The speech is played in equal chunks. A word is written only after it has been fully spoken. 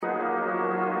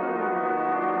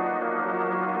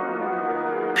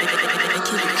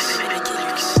Big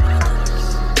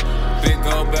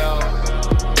gold bell,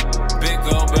 big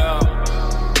gold bell,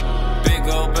 big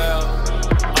gold bell.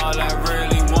 All I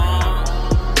really want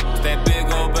is that big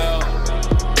old bell,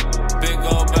 big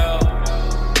old bell,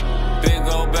 big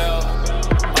old bell.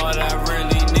 All I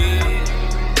really need,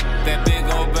 that big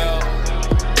old bell,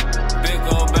 big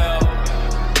old bell,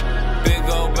 big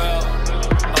old bell.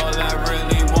 All I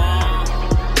really want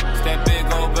is that big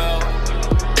old bell,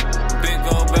 big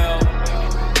old bell,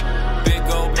 big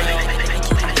old bell,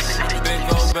 big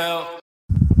old bell.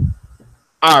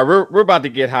 All right, we're about to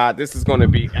get hot. This is going to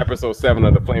be episode 7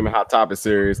 of the Flaming Hot Topic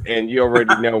series, and you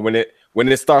already know when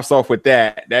it starts off with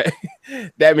that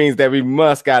means that we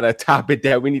must got a topic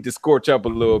that we need to scorch up a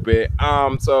little bit.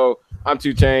 So I'm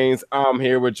 2 Chainz. I'm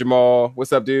here with Jamal.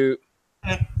 What's up, dude?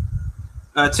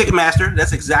 Ticketmaster.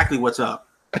 That's exactly what's up.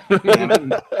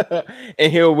 And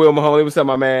here with Will Mahoney. What's up,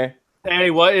 my man? Hey,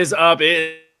 what is up?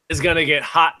 It is gonna get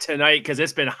hot tonight because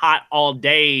it's been hot all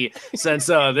day since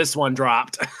this one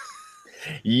dropped.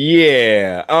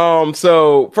 Yeah.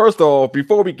 So first off,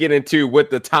 before we get into what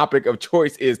the topic of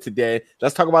choice is today,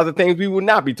 let's talk about the things we will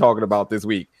not be talking about this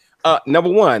week.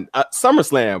 Number one,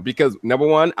 SummerSlam, because number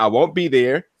one, I won't be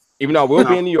there, even though I will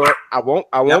be in New York. I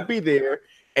won't be there,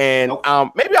 and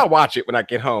maybe I'll watch it when I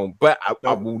get home, but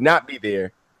I will not be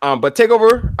there. But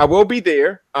TakeOver, I will be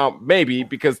there, maybe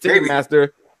because Ticketmaster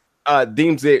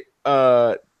deems it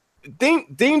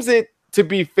to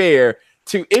be fair.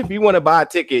 If you want to buy a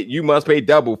ticket, you must pay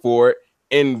double for it.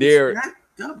 And they're not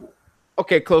double.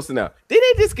 Okay, close enough. Did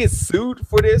they just get sued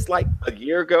for this like a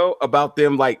year ago about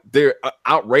them like their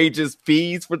outrageous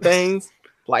fees for things?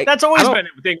 Like that's always been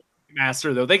a thing,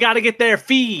 Master. Though they got to get their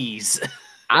fees.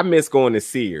 I miss going to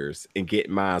Sears and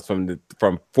getting mine from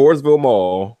Forestville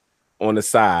Mall on the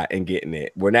side and getting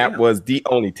it when that was the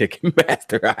only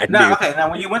Ticketmaster I knew. Okay. Now,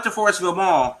 when you went to Forestville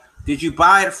Mall, did you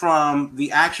buy it from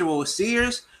the actual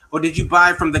Sears? Or did you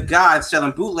buy from the guy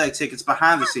selling bootleg tickets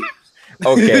behind the scenes?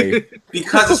 Okay.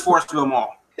 Because it's Forestville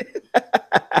Mall.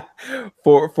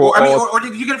 or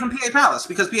did you get it from PA Palace?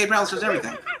 Because PA Palace does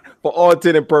everything. For all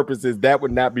intents and purposes, that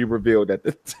would not be revealed at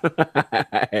the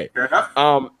time. Fair enough.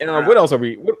 What else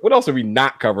are we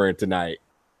not covering tonight?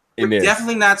 We're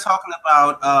definitely not talking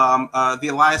about the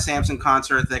Elias Sampson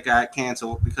concert that got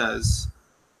canceled because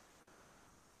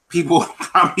people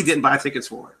probably didn't buy tickets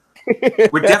for it.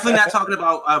 We're definitely not talking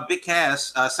about Big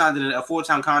Cass signed a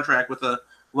full-time contract with a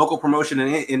local promotion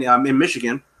in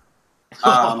Michigan.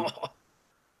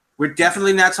 We're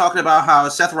definitely not talking about how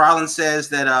Seth Rollins says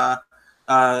that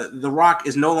The Rock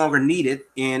is no longer needed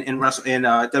in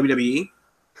WWE.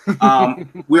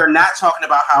 We are not talking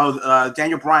about how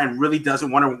Daniel Bryan really doesn't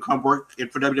want to come work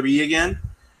for WWE again,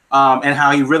 and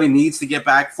how he really needs to get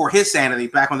back for his sanity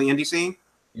back on the indie scene.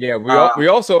 Yeah, we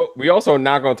also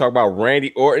not going to talk about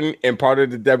Randy Orton and part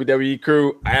of the WWE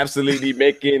crew absolutely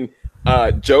making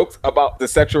jokes about the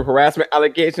sexual harassment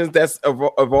allegations that's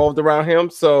evolved around him.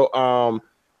 So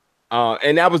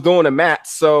and that was doing a match.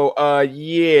 So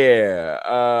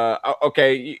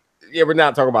okay, yeah, we're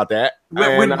not talking about that.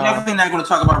 We're definitely not going to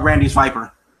talk about Randy's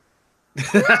Viper.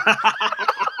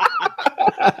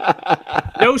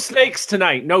 No snakes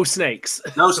tonight. No snakes.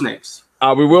 No snakes.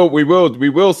 We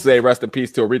will say rest in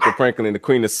peace to Aretha Franklin, the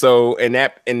Queen of Soul, and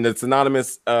the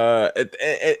synonymous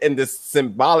and the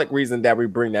symbolic reason that we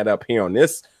bring that up here on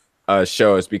this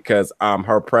show is because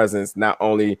her presence not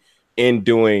only in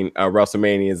doing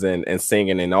WrestleManias and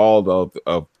singing and all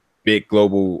of big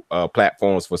global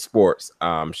platforms for sports.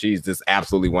 She's just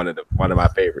absolutely one of my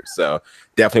favorites. So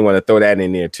definitely want to throw that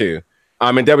in there too.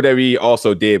 And WWE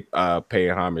also did pay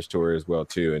homage to her as well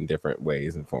too in different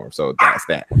ways and forms. So that's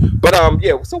that. But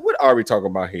yeah. So what are we talking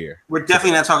about here? We're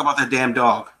definitely not talking about that damn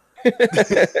dog.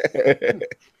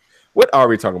 What are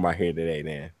we talking about here today,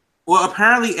 man? Well,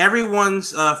 apparently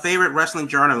everyone's favorite wrestling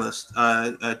journalist,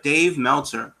 Dave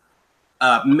Meltzer,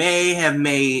 may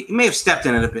have stepped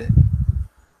in it a bit.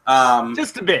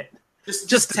 Just a bit.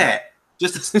 Just a tad.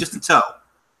 Just a toe.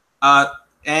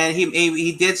 And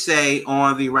he did say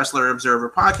on the Wrestler Observer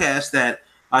podcast that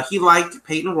he liked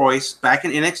Peyton Royce back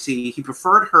in NXT. He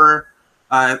preferred her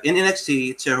in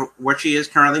NXT to where she is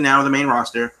currently now in the main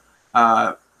roster.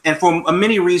 And for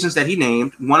many reasons that he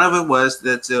named, one of it was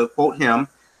that, to quote him,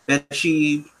 that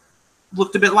she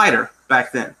looked a bit lighter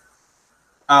back then.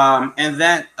 And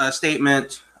that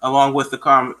statement, along with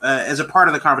as a part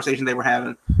of the conversation they were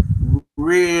having,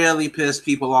 really pissed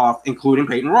people off, including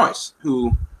Peyton Royce,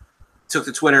 who took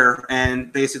to Twitter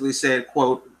and basically said,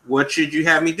 quote, "What should you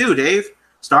have me do, Dave?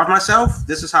 Starve myself?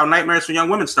 This is how nightmares for young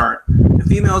women start. The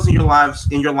females in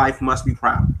your life must be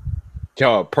proud."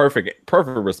 Yo, perfect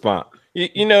response.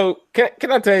 You know,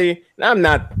 can I tell you? I'm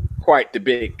not quite the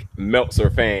big Meltzer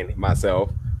fan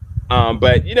myself,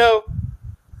 but you know,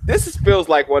 feels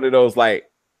like one of those like,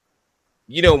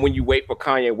 you know, when you wait for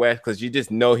Kanye West because you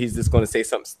just know he's just going to say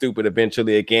something stupid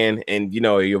eventually again, and you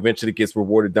know he eventually gets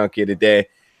rewarded donkey of the day.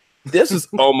 This is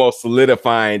almost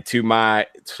solidifying to my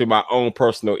own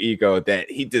personal ego that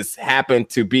he just happened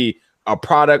to be a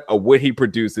product of what he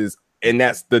produces, and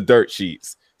that's the dirt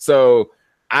sheets. So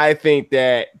I think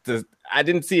that I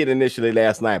didn't see it initially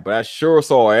last night, but I sure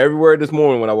saw it everywhere this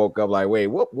morning when I woke up. Like, wait,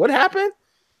 what happened?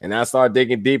 And I started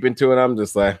digging deep into it. I'm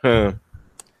just like,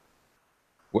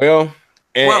 well.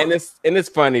 And it's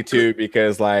funny too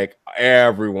because like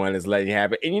everyone is letting you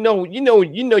have it, and you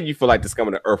feel like this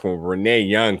coming to earth when Renee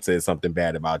Young says something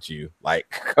bad about you. Like,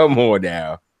 come on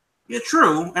now. Yeah,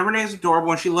 true. And Renee's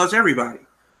adorable and she loves everybody.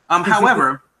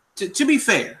 However, to be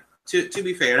fair,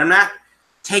 I'm not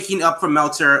taking up for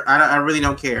Meltzer. I really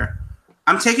don't care.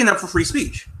 I'm taking up for free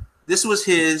speech. This was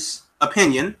his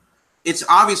opinion. It's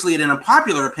obviously an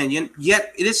unpopular opinion,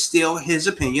 yet it is still his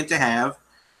opinion to have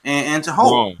and to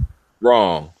hold.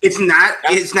 Wrong. It's not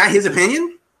his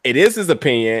opinion? It is his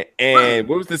opinion. And right.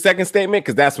 What was the second statement?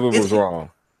 Because that's what was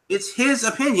wrong. It's his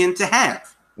opinion to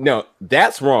have. No,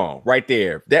 that's wrong right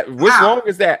there. What's wrong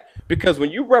is that because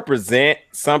when you represent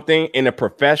something in a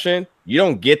profession, you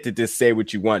don't get to just say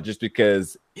what you want just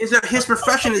because his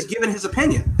profession is giving his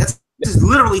opinion. This is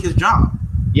literally his job.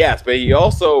 Yes, but he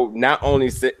also not only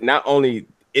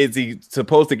is he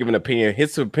supposed to give an opinion,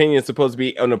 his opinion is supposed to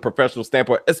be on a professional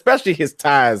standpoint, especially his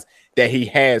ties that he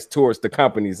has towards the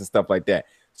companies and stuff like that.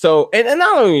 So, and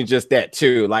not only just that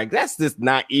too, like that's just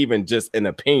not even just an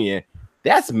opinion.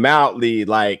 That's mildly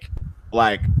I'm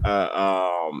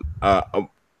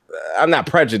not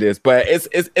prejudiced, but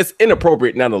it's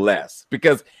inappropriate nonetheless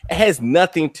because it has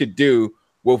nothing to do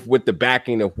with the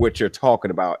backing of what you're talking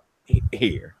about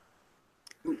here.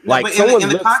 Like in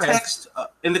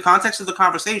the context of the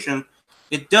conversation,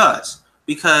 it does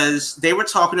because they were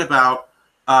talking about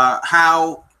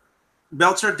how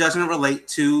Meltzer doesn't relate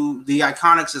to the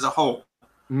Iconics as a whole,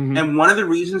 and one of the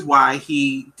reasons why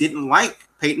he doesn't like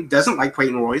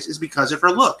Peyton Royce is because of her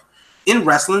look. In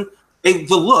wrestling,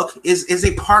 the look is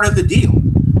a part of the deal.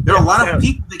 There are a lot of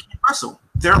people that can't wrestle.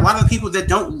 There are a lot of people that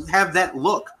don't have that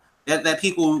look that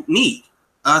people need.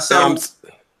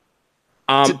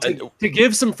 To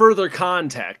give some further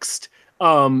context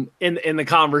in the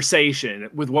conversation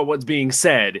with what was being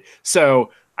said,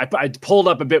 so I pulled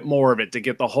up a bit more of it to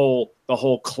get the whole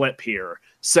clip here.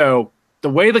 So the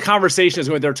way the conversation is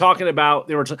going, they're talking about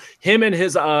him and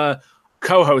his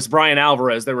co-host Brian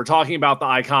Alvarez. They were talking about the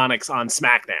Iconics on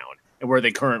SmackDown and where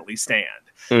they currently stand.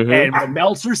 And what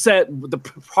Meltzer said, the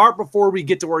part before we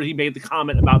get to where he made the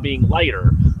comment about being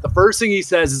lighter, the first thing he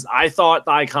says is, "I thought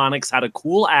the Iconics had a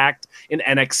cool act in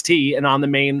NXT and on the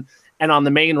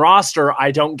main roster.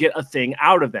 I don't get a thing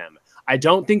out of them. I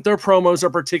don't think their promos are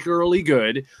particularly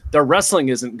good. Their wrestling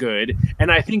isn't good,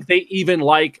 and I think they even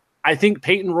I think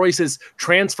Peyton Royce's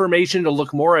transformation to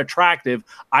look more attractive.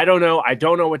 I don't know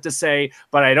what to say,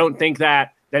 but I don't think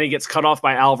that." Then he gets cut off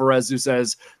by Alvarez, who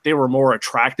says they were more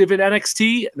attractive in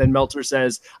NXT. Then Meltzer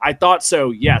says, "I thought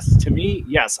so. Yes, to me,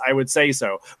 yes, I would say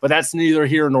so. But that's neither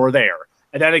here nor there."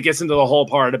 And then it gets into the whole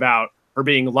part about her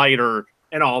being lighter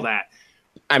and all that.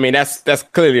 I mean, that's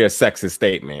clearly a sexist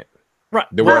statement. Right.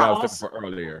 The word I was looking for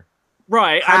earlier.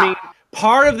 Right. I mean,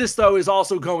 part of this, though, is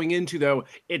also going into, though,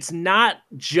 it's not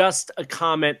just a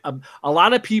comment. A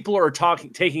lot of people are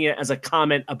taking it as a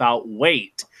comment about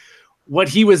weight. What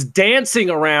he was dancing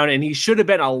around, and he should have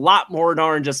been a lot more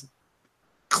darn just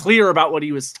clear about what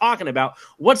he was talking about.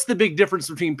 What's the big difference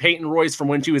between Peyton Royce from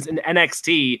when she was in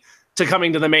NXT to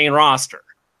coming to the main roster?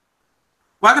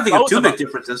 Well, I can think of two big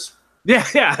differences.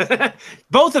 Yeah.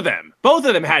 Both of them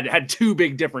had two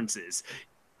big differences.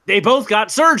 They both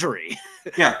got surgery.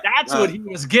 Yeah. That's what he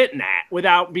was getting at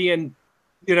without being,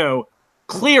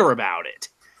 clear about it.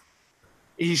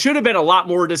 He should have been a lot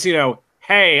more just,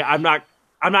 hey, I'm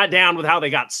not down with how they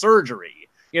got surgery,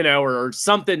 or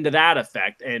something to that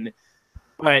effect.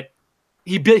 But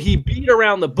he beat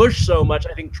around the bush so much,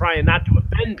 I think, trying not to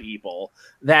offend people,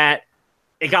 that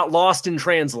it got lost in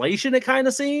translation. It kind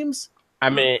of seems. I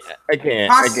mean, again,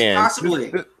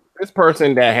 possibly this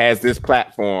person that has this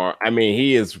platform. I mean,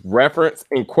 he is referenced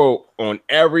and quote on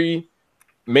every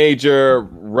major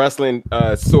wrestling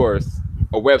source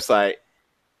or website.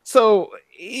 So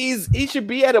he should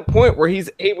be at a point where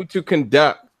he's able to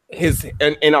conduct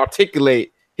and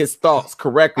articulate his thoughts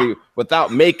correctly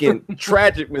without making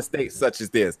tragic mistakes such as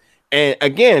this. And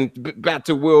again, back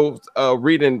to Will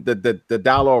reading the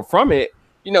dialogue from it,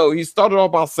 he started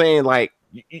off by saying like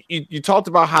you talked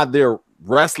about how their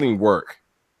wrestling work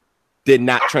did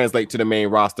not translate to the main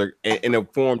roster in a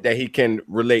form that he can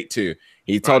relate to.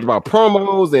 He talked about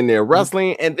promos and their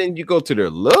wrestling, and then you go to their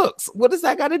looks. What does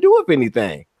that got to do with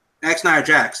anything? Ask Nia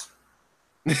Jax.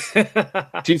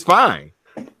 She's fine.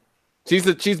 She's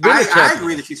been a champion. I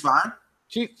agree that she's fine.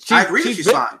 I agree that she's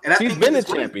fine. And she's been a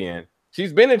champion.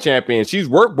 She's been a champion. She's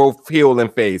worked both heel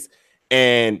and face,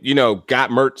 and got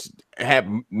merch. Had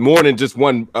more than just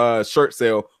one shirt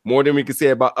sale, more than we can say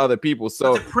about other people.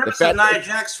 So but the premise of Nia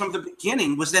Jax from the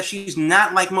beginning was that she's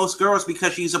not like most girls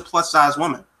because she's a plus size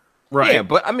woman. Right. Yeah,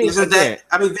 but I mean,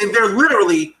 they're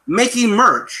literally making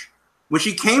merch. When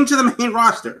she came to the main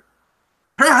roster,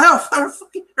 her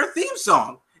theme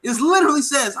song literally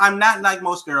says, "I'm not like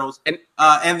most girls," and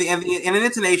the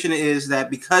intonation is that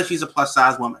because she's a plus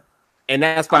size woman, and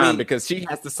that's fine because she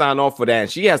has to sign off for that, and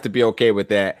she has to be okay with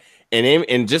that.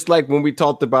 And just like when we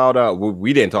talked about,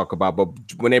 we didn't talk about, but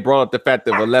when they brought up the fact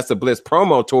of Alexa Bliss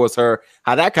promo towards her,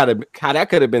 how that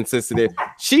could have been sensitive,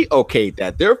 she okayed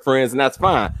that. They're friends, and that's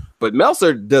fine. But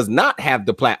Meltzer does not have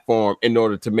the platform in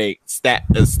order to make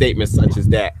statements such as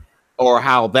that, or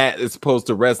how that is supposed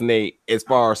to resonate as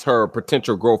far as her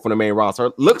potential growth on the main roster.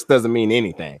 Her looks doesn't mean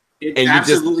anything. It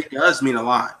absolutely does mean a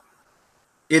lot.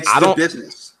 It's the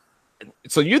business.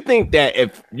 So you think that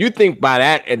if you think by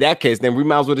that, in that case, then we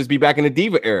might as well just be back in the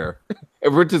Diva era.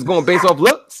 If we're just going based off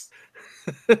looks.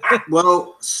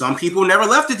 Well, some people never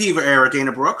left the Diva era,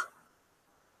 Dana Brooke.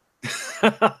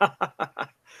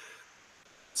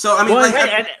 So I mean,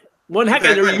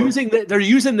 they're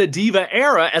using the Diva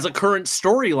era as a current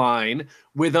storyline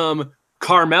with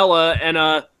Carmella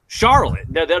and Charlotte.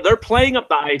 They're playing up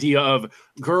the idea of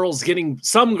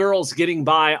some girls getting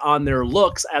by on their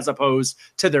looks as opposed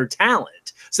to their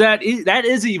talent. So that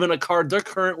is even a card they're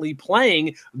currently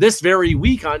playing this very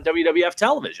week on WWF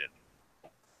television.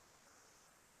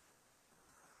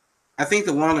 I think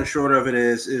the long and short of it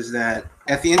is that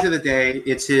at the end of the day,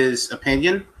 it's his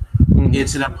opinion. Mm-hmm.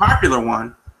 It's an unpopular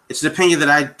one. It's an opinion that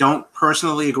I don't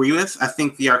personally agree with. I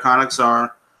think the Iconics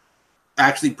are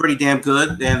actually pretty damn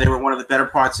good, and they were one of the better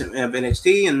parts of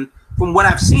NXT. And from what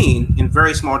I've seen in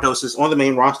very small doses on the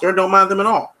main roster, I don't mind them at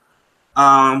all.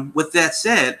 With that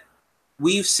said,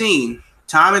 we've seen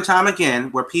time and time again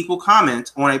where people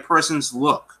comment on a person's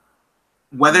look,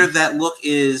 whether that look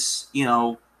is,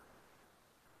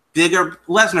 bigger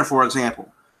Lesnar, for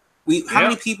example. How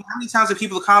many times have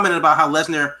people commented about how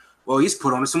Lesnar, well, he's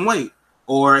put on some weight,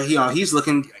 or he's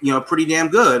looking, pretty damn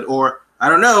good, or I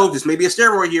don't know, this may be a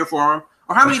steroid year for him.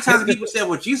 Or how many times have people said,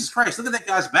 well, Jesus Christ, look at that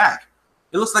guy's back.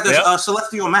 It looks like a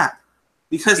celestial map.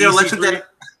 Because they're legendary.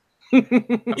 You're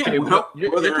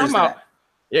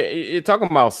talking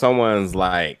about someone's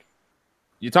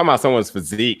you're talking about someone's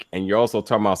physique, and you're also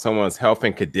talking about someone's health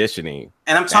and conditioning.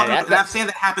 And I'm saying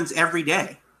that happens every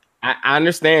day. I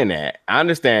understand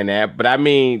that. But I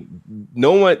mean,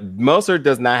 Meltzer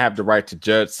does not have the right to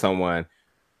judge someone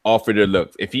off of their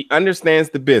looks. If he understands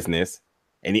the business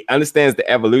and he understands the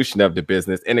evolution of the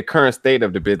business and the current state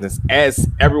of the business, as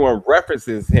everyone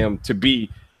references him to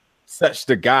be such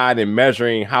the guide in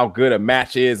measuring how good a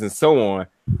match is and so on.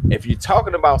 If you're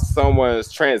talking about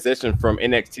someone's transition from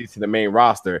NXT to the main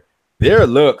roster, their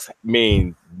looks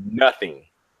mean nothing.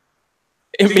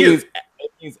 It means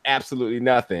absolutely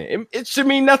nothing. It should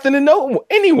mean nothing to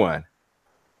anyone.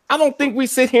 I don't think we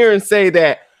sit here and say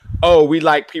that, oh, we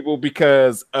like people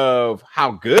because of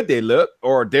how good they look,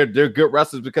 or they're good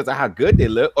wrestlers because of how good they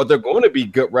look, or they're going to be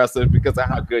good wrestlers because of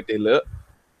how good they look.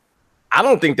 I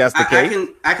don't think that's the case.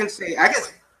 I can say,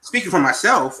 speaking for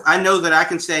myself, I know that I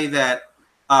can say that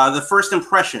the first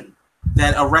impression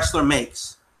that a wrestler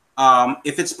makes,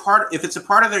 if it's a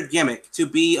part of their gimmick to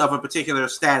be of a particular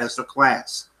status or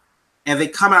class, and they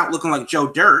come out looking like Joe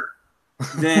Dirt,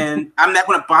 then I'm not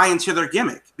going to buy into their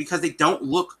gimmick because they don't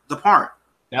look the part.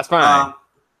 That's fine.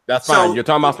 That's fine. So, you're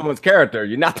talking about someone's character.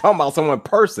 You're not talking about someone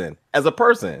as a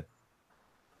person.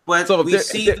 But so we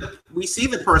see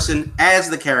the person as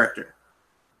the character.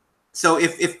 So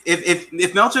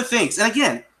if Meltzer thinks, and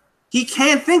again, he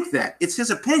can think that it's his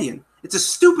opinion. It's a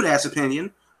stupid ass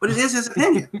opinion, but it is his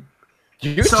opinion.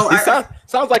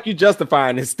 Sounds like you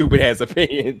justifying his stupid ass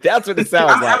opinion. That's what it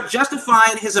sounds like. I'm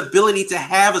justifying his ability to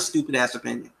have a stupid ass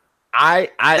opinion.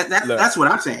 That's what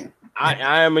I'm saying.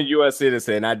 I am a U.S.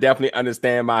 citizen. I definitely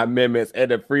understand my amendments and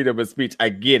the freedom of speech. I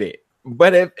get it.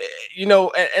 But if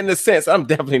in the sense, I'm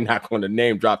definitely not going to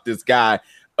name drop this guy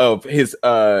of his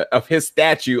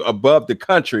statue above the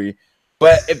country.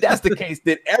 But if that's the case,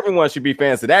 then everyone should be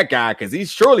fans of that guy, because he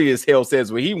surely as hell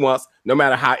says what he wants, no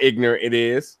matter how ignorant it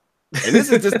is. And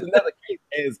this is just another case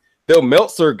as Bill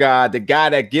Meltzer guy, the guy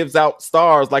that gives out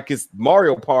stars like it's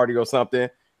Mario Party or something,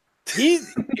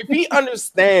 if he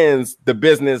understands the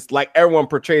business like everyone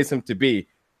portrays him to be,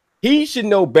 he should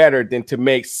know better than to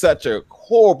make such a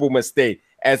horrible mistake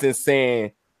as in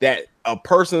saying that a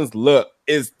person's look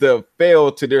is the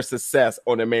fail to their success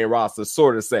on the main roster,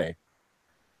 sort of say.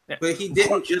 But he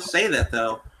didn't just say that,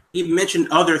 though. He mentioned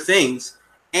other things.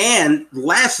 And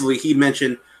lastly, he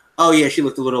mentioned, oh, yeah, she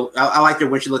looked a little, I liked her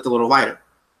when she looked a little lighter.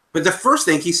 But the first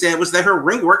thing he said was that her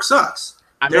ring work sucks.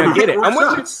 I mean, I get it.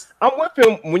 I'm with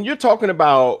him when you're talking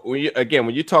about, when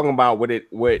you're talking about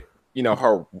what you know,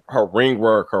 her ring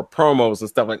work, her promos and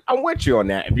stuff like, I'm with you on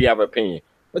that if you have an opinion.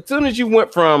 But as soon as you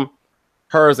went from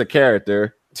her as a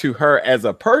character to her as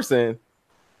a person,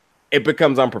 it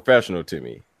becomes unprofessional to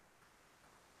me.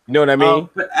 You know what I mean?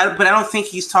 But I don't think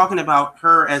he's talking about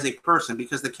her as a person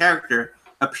because the character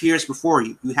appears before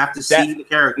you. You have to see the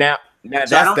character. Now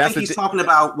so I don't think he's talking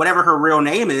about whatever her real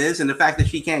name is and the fact that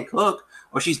she can't cook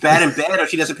or she's bad in bed or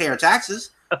she doesn't pay her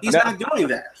taxes. He's not doing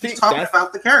that. He's talking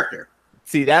about the character.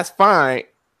 See, that's fine.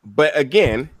 But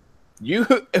again,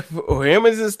 for him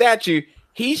as a statue,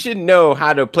 he should know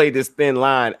how to play this thin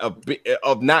line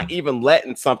of not even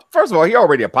letting something. First of all, he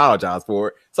already apologized for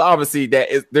it, so obviously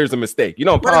there's a mistake. You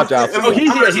don't apologize.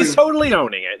 He's totally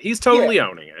owning it. He's totally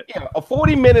owning it. Yeah, a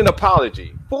 40-minute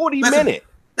apology. 40 minutes.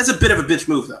 That's a bit of a bitch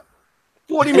move, though.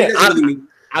 40 minutes.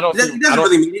 I don't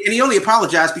really mean it. And he only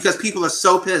apologized because people are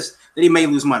so pissed that he may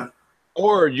lose money.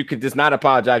 Or you could just not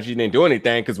apologize. You didn't do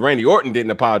anything because Randy Orton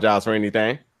didn't apologize for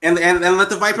anything. And let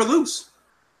the Viper loose.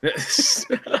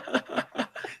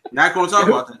 Not going to talk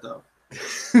about that though.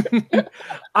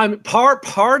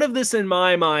 Part of this in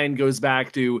my mind goes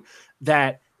back to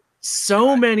that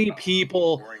so many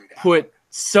people put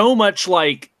so much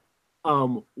like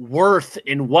worth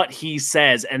in what he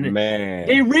says, and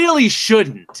they really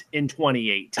shouldn't in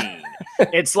 2018.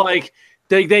 It's like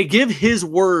they give his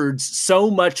words so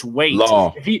much weight.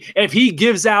 If he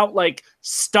gives out like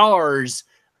stars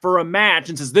for a match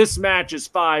and says this match is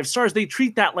 5 stars, they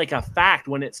treat that like a fact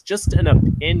when it's just an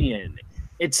opinion.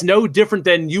 It's no different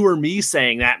than you or me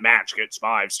saying that match gets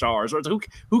 5 stars. Or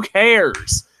who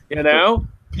cares? You know,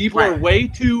 people are way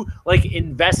too like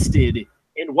invested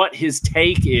in what his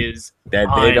take is that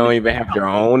they don't even have their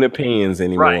own opinions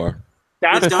anymore.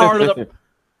 Right.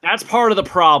 That's part of the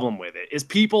problem with it is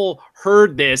people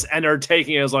heard this and are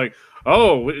taking it as like,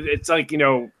 oh, it's like, you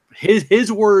know, his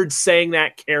words saying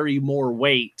that carry more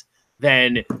weight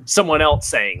than someone else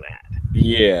saying that.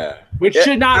 Yeah. Which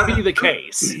should not be the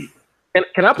case.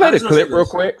 Can I play the clip real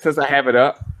quick since I have it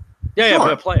up? Yeah,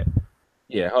 sure. Play it.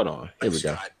 Yeah, hold on. Here we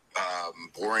go.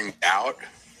 Boring out.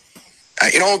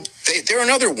 They're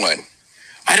another one.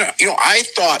 I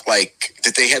thought like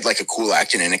that they had like a cool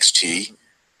act in NXT,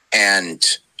 and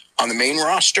on the main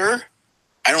roster,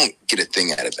 I don't get a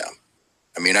thing out of them.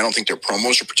 I mean, I don't think their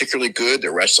promos are particularly good.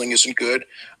 Their wrestling isn't good.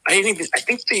 I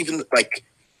think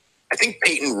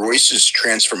Peyton Royce's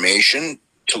transformation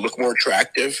to look more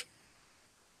attractive.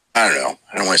 I don't know.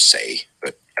 I don't want to say,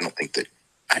 but I don't think that.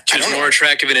 She's more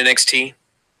attractive in NXT?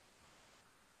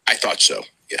 I thought so.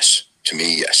 Yes. To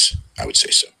me, yes. I would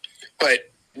say so.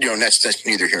 But, you know, that's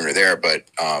neither here nor there. But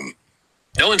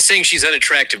no one's saying she's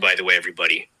unattractive, by the way,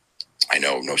 everybody. I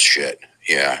know. No shit.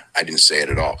 Yeah, I didn't say it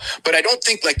at all. But I don't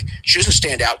think, like, she doesn't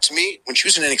stand out to me. When she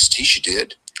was in NXT, she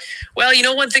did. Well, you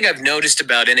know, one thing I've noticed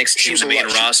about NXT, the main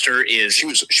roster, is... She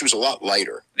was a lot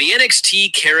lighter. The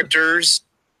NXT characters...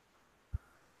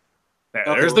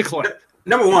 There's the clip.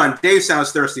 Number one, Dave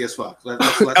sounds thirsty as fuck.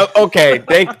 Okay,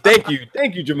 thank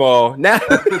you, Jamal. Now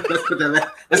let's clear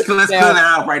that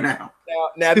out right now.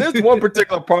 Now, there's one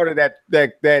particular part of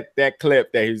that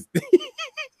clip that he's.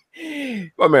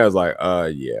 My man was like,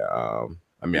 yeah.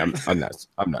 I mean, I'm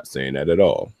not saying that at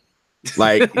all.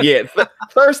 Like, yeah,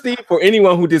 thirsty for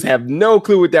anyone who just have no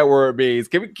clue what that word means.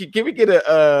 Can we get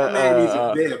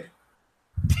a bib.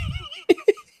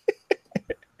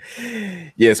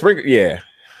 Yeah, sprinkle.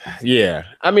 Yeah.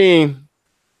 I mean,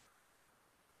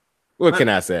 what can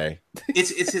I say?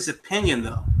 It's his opinion,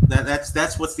 though.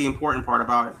 That's what's the important part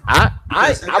about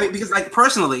it. Because like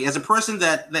personally, as a person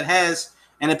that has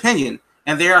an opinion,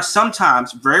 and there are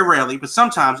sometimes, very rarely, but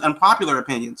sometimes unpopular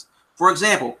opinions. For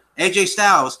example, AJ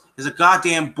Styles is a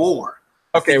goddamn bore.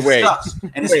 Okay, wait.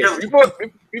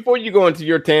 Before you go into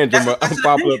your tangent of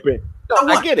unpopular opinion, no,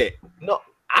 I get it. No,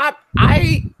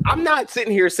 I'm not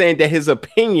sitting here saying that his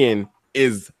opinion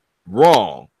is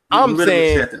wrong. I'm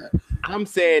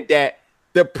saying that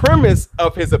the premise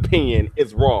of his opinion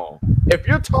is wrong. If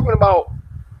you're talking about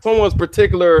someone's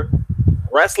particular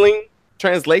wrestling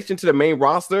translation to the main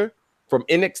roster from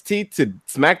NXT to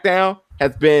SmackDown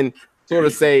has been sort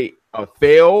of say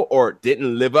fail or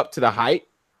didn't live up to the hype,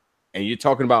 and you're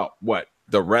talking about what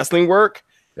the wrestling work,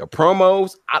 the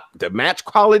promos, the match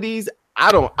qualities,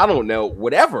 I don't know,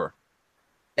 whatever,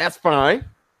 that's fine.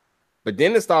 But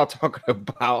then they start talking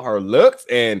about her looks,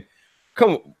 and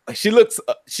she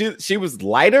was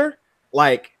lighter,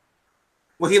 like.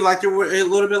 Well, he liked her a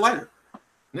little bit lighter.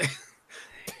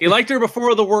 He liked her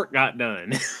before the work got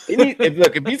done.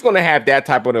 If he's going to have that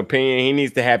type of opinion, he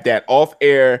needs to have that off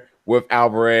air with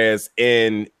Alvarez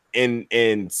in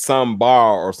some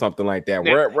bar or something like that.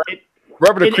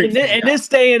 In this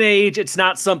day and age, it's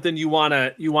not something you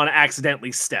wanna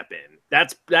accidentally step in.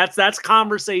 That's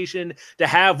conversation to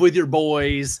have with your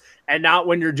boys, and not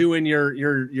when you're doing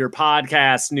your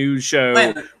podcast news show.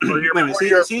 Wait a minute. So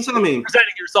you're telling me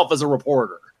presenting yourself as a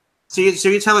reporter. So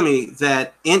you're telling me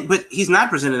that, but he's not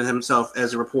presenting himself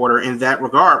as a reporter in that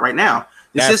regard right now.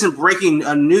 This isn't breaking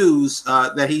news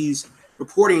that he's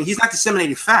reporting. He's not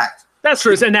disseminating fact. That's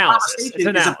true. It's analysis. It's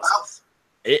analysis.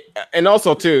 And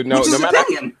also, too, no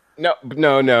opinion. No.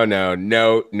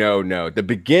 The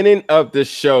beginning of the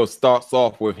show starts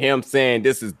off with him saying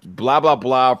this is blah, blah,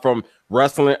 blah from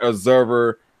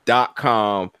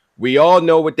WrestlingObserver.com. We all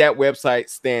know what that website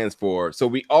stands for. So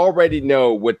we already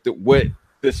know what the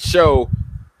show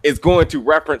is going to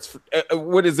reference.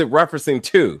 What is it referencing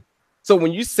to? So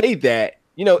when you say that,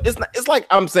 it's like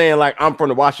I'm saying, like, I'm from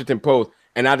the Washington Post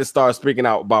and I just start speaking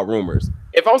out about rumors.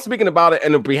 If I'm speaking about it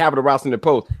and on behalf of the Washington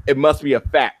Post, it must be a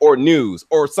fact or news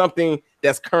or something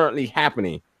that's currently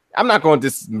happening. I'm not going to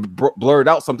just blurt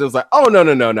out something that's like, oh, no.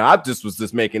 I was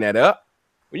just making that up.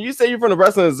 When you say you're from the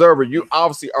Wrestling Observer, you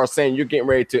obviously are saying you're getting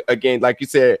ready to, again, like you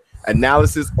said,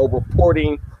 analysis or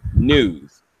reporting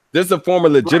news. This is a form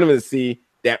of legitimacy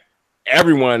that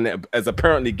everyone has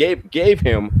apparently gave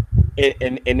him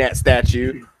in that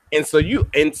statute. And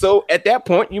so at that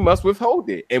point you must withhold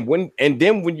it. And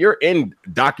then when you're in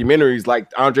documentaries like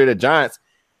Andre the Giant's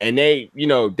and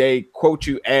they quote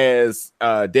you as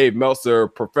Dave Meltzer,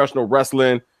 professional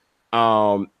wrestling,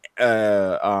 what's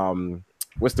the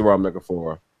word I'm looking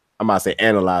for? I'm about to say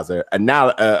analyzer.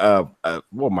 Oh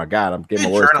my God, I'm getting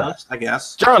my words. Journalist, I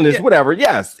guess. Journalist, whatever.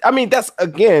 Yes. I mean,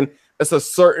 it's a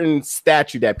certain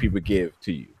statute that people give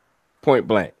to you, point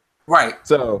blank. Right.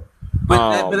 So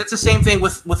But it's the same thing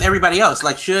with everybody else.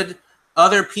 Like, should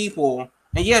other people,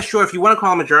 and yeah, sure, if you want to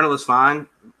call him a journalist, fine,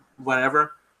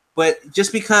 whatever. But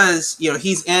just because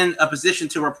he's in a position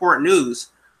to report news,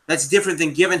 that's different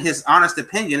than giving his honest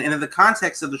opinion. And in the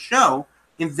context of the show,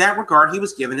 in that regard, he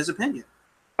was given his opinion.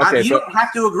 Okay, you don't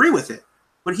have to agree with it,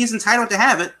 but he's entitled to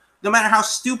have it, no matter how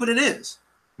stupid it is.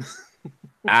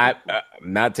 I'm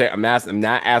not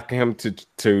asking him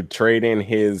to trade in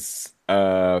his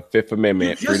Fifth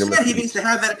Amendment. You just said he needs to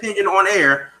have that opinion on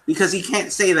air because he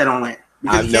can't say that on air.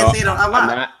 Because he can't say it out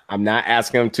loud. I'm not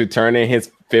asking him to turn in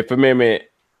his Fifth Amendment.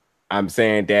 I'm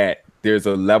saying that there's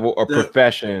a level of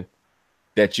profession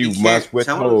that you must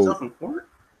withhold.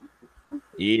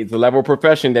 It's a level of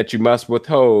profession that you must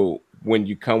withhold when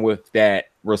you come with that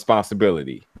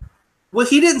responsibility. Well,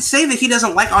 he didn't say that he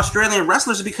doesn't like Australian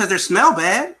wrestlers because they smell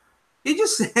bad. He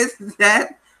just said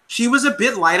that she was a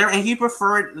bit lighter and he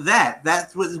preferred that.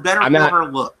 That was better for her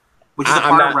look, which is a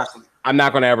part of wrestling. I'm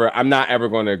not ever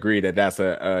going to agree that that's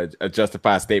a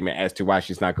justified statement as to why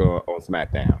she's not going on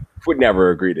SmackDown. Would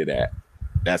never agree to that.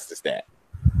 That's the stat.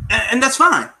 And that's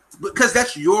fine because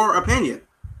that's your opinion.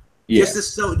 Yeah.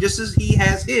 Just as he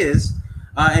has his,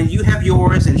 and you have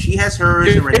yours, and she has hers.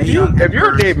 If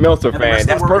you're a Dave Meltzer fan,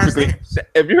 that's perfectly.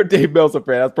 If you're a Dave Meltzer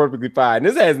fan, that's perfectly fine.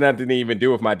 This has nothing to even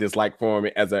do with my dislike for him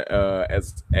as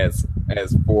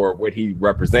for what he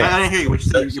represents. I didn't hear you. What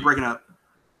you said? You're breaking up.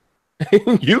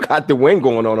 You got the wind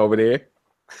going on over there.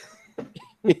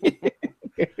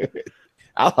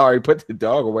 I already put the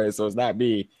dog away, so it's not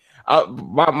me.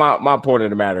 My point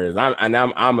of the matter is, I'm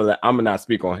gonna not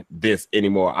speak on this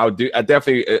anymore. I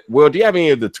definitely. Will, do you have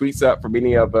any of the tweets up from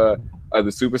any of the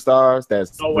superstars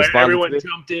that's everyone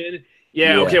jumped in?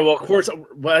 Yeah. Okay. Well, of course,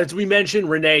 as we mentioned,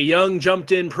 Renee Young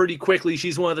jumped in pretty quickly.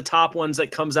 She's one of the top ones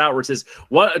that comes out where it says,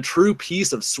 "What a true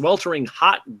piece of sweltering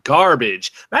hot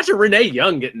garbage." Imagine Renee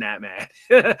Young getting that mad.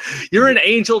 You're an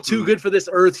angel too good for this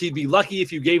earth. He'd be lucky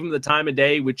if you gave him the time of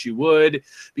day, which you would,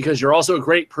 because you're also a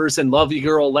great person. Love you,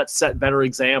 girl. Let's set better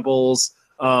examples.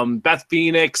 Beth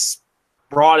Phoenix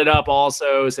brought it up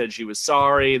also, said she was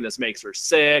sorry, and this makes her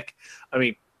sick. I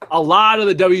mean, a lot of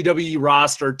the WWE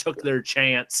roster took their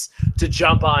chance to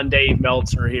jump on Dave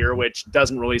Meltzer here, which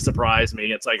doesn't really surprise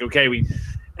me. It's like, okay,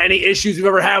 any issues we've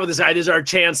ever had with this guy, this is our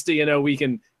chance to, we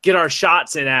can get our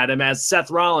shots in at him, as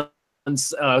Seth Rollins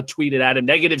tweeted at him,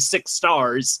 -6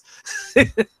 stars.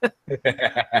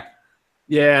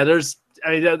 Yeah, there's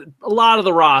I mean, a lot of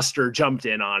the roster jumped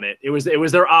in on it. It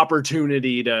was their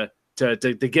opportunity to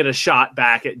get a shot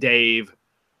back at Dave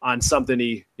on something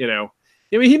he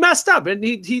messed up, and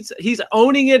he's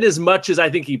owning it as much as I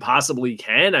think he possibly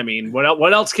can. I mean,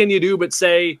 what else can you do but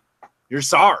say you're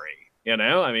sorry?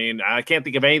 I mean, I can't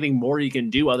think of anything more you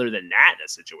can do other than that in a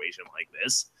situation like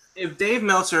this. If Dave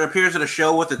Meltzer appears at a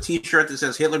show with a T-shirt that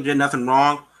says Hitler did nothing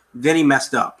wrong, then he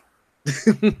messed up.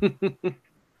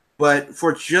 But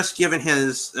for just giving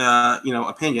his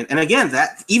opinion, and again,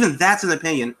 that's an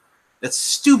opinion, that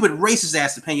stupid racist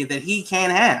ass opinion that he can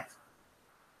have.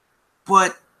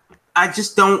 But I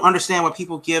just don't understand why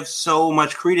people give so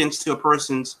much credence to a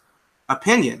person's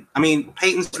opinion. I mean,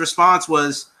 Peyton's response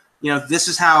was, this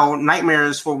is how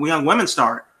nightmares for young women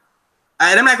start.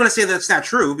 And I'm not going to say that's not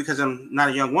true because I'm not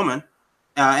a young woman.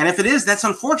 And if it is, that's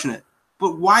unfortunate.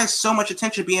 But why is so much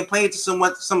attention being paid to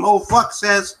what some old fuck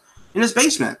says in his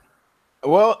basement?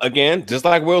 Well, again, just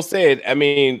like Will said, I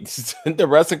mean, the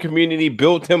wrestling community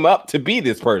built him up to be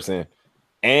this person.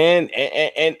 And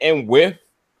with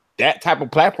that type of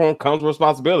platform comes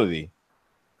responsibility.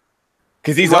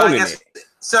 Because he's owning it.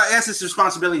 So I guess it's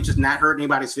responsibility to just not hurt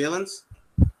anybody's feelings?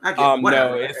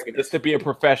 No, it's to be a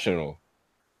professional.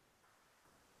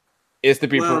 It's to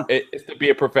be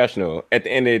a professional at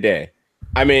the end of the day.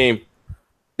 I mean,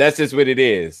 that's just what it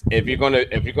is. If you're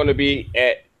gonna be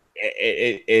at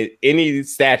any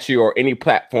statue or any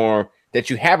platform that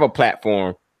you have a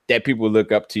platform that people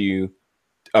look up to you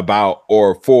about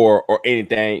or for or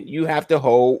anything, you have to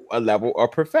hold a level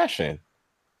of profession.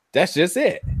 That's just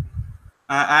it.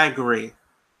 I agree,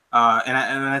 and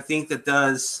I think that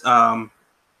does.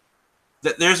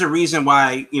 That there's a reason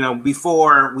why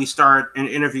before we start an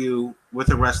interview with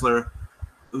a wrestler,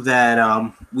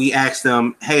 that we ask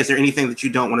them, "Hey, is there anything that you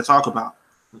don't want to talk about?"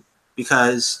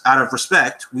 Because out of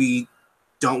respect, we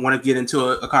don't want to get into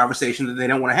a conversation that they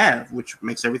don't want to have, which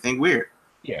makes everything weird.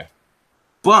 Yeah,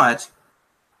 but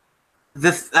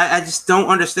I just don't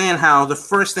understand how the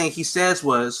first thing he says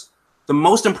was, the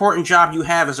most important job you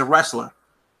have as a wrestler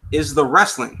is the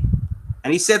wrestling.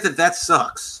 And he said that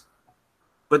sucks.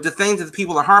 But the thing that the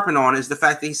people are harping on is the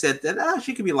fact that he said that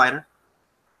she could be lighter.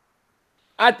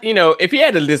 If he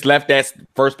had just left that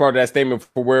first part of that statement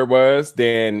for where it was,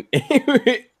 then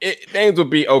things would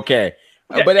be okay.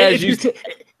 Yeah, but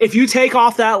if you take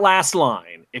off that last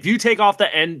line, if you take off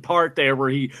the end part there where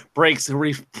he throws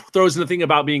in the thing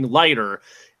about being lighter,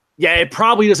 yeah, it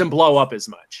probably doesn't blow up as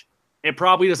much. They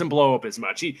probably, if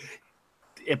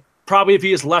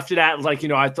he just left it at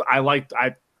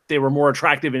they were more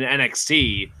attractive in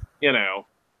NXT,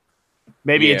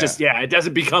 maybe it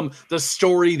doesn't become the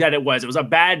story that it was. It was a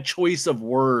bad choice of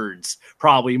words,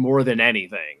 probably more than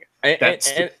anything.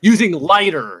 And using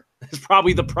lighter is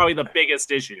probably the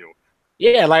biggest issue.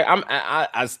 Yeah, like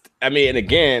I mean, and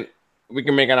again, we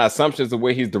can make our assumptions of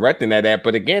where he's directing that at,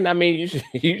 but again, I mean,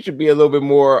 you should be a little bit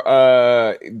more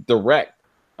direct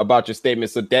about your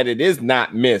statement so that it is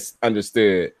not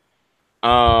misunderstood.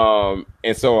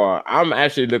 And so I'm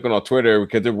actually looking on Twitter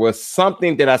because there was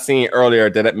something that I seen earlier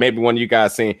that maybe one of you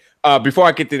guys seen. Before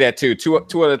I get to that too, two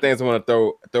other things I want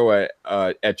to throw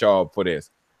at y'all for this.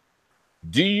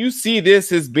 Do you see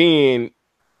this as being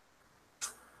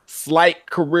slight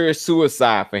career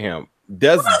suicide for him?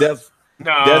 Does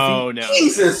no.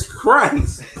 Jesus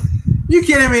Christ. You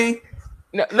kidding me?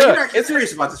 No, look, you're not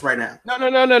serious about this right now.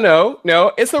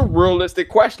 No. It's a realistic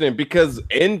question because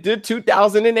in the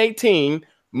 2018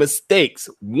 mistakes,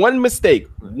 one mistake,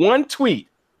 one tweet,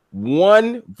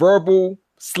 one verbal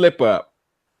slip up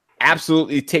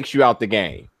absolutely takes you out the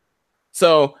game.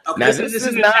 So now this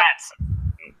is not.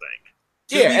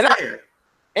 Yeah,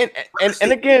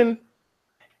 and again,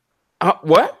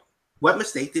 what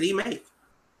mistake did he make?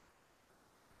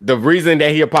 The reason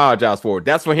that he apologized for it,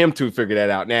 that's for him to figure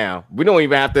that out. Now we don't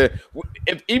even have to.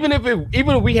 Even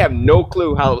if we have no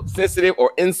clue how sensitive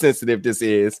or insensitive this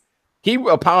is, he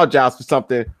apologized for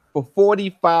something for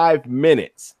 45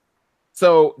 minutes.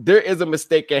 So there is a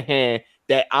mistake at hand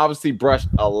that obviously brushed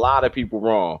a lot of people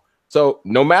wrong. So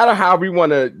no matter how we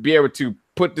want to be able to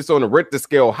put this on the Richter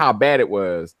scale, how bad it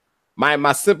was,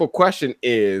 my simple question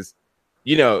is,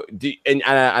 and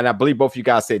I believe both of you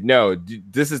guys said no.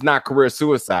 This is not career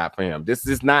suicide for him. This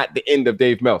is not the end of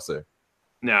Dave Meltzer.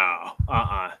 No,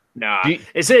 no.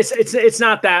 It's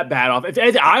not that bad off.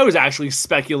 I was actually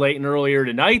speculating earlier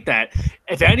tonight that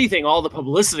if anything, all the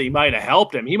publicity might have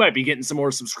helped him. He might be getting some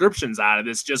more subscriptions out of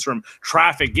this just from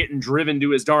traffic getting driven to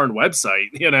his darn website.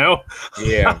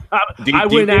 Yeah. I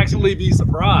wouldn't actually be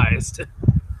surprised.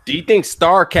 Do you think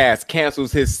StarCast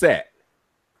cancels his set?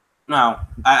 No,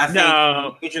 I think in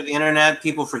the age of the internet,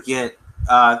 people forget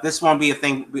This won't be a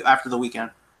thing after the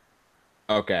weekend.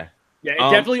 Okay. Yeah,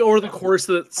 it definitely over the course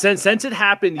of since it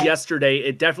happened yesterday,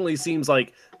 it definitely seems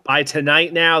like by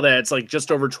tonight now that it's like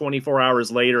just over 24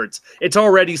 hours later, it's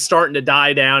already starting to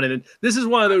die down. And this is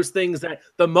one of those things that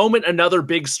the moment another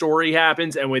big story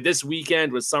happens, and with this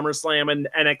weekend with SummerSlam and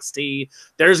NXT,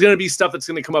 there's going to be stuff that's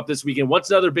going to come up this weekend. Once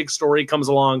another big story comes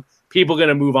along, people are going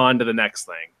to move on to the next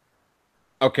thing.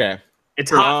 Okay. It's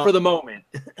hot for the moment.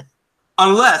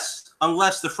 Unless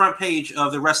the front page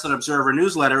of the Wrestling Observer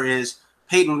newsletter is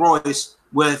Peyton Royce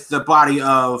with the body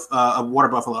of a water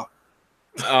buffalo.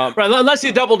 Right, unless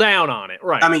you double down on it.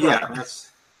 Right. I mean, right. yeah.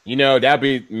 That's...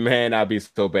 that'd be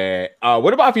so bad.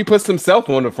 What about if he puts himself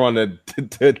on the front of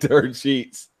the dirt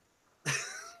sheets?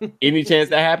 Any chance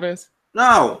that happens?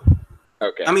 No.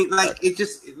 Okay. I mean, like, it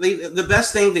just, the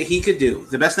best thing that he could do,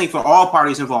 the best thing for all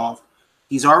parties involved,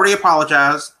 he's already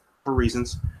apologized for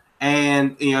reasons,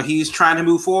 and, he's trying to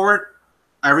move forward.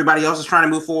 Everybody else is trying to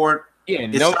move forward. Yeah,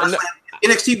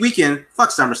 NXT weekend.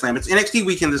 Fuck SummerSlam. It's NXT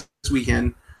weekend this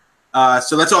weekend.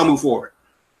 So let's all move forward.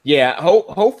 Yeah,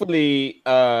 hopefully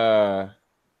no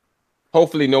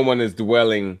one is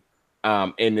dwelling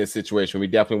in this situation. We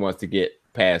definitely want to get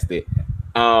past it.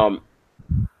 Yeah,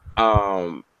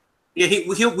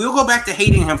 we'll go back to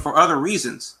hating him for other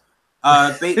reasons.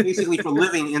 Basically for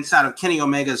living inside of Kenny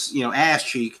Omega's ass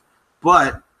cheek.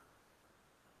 But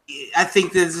I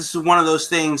think that this is one of those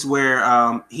things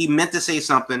where he meant to say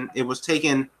something. It was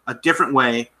taken a different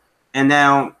way, and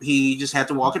now he just had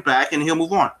to walk it back, and he'll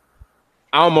move on.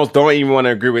 I almost don't even want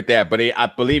to agree with that, but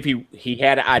I believe he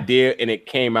had an idea, and it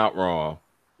came out wrong.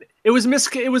 It was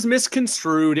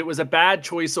misconstrued. It was a bad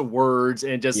choice of words,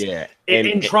 and just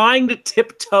in trying to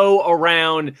tiptoe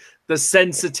around the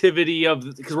sensitivity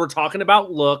of, because we're talking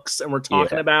about looks and we're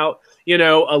talking about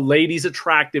a lady's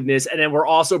attractiveness, and then we're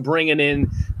also bringing in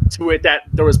to it that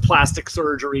there was plastic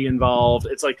surgery involved.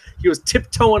 It's like he was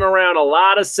tiptoeing around a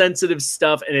lot of sensitive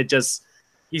stuff, and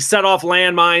he set off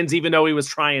landmines even though he was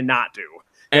trying not to.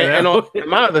 And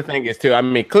my other thing is too, I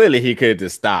mean, clearly he could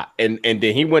just stop, and then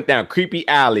he went down Creepy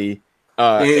Alley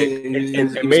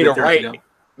and made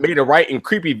a right in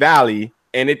Creepy Valley,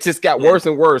 and it just got worse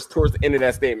and worse towards the end of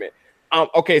that statement.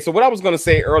 Okay, so what I was going to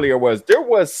say earlier was there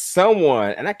was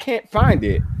someone, and I can't find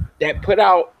it, that put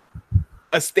out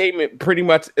a statement pretty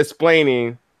much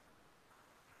explaining.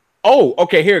 Oh,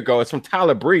 okay, here it goes. It's from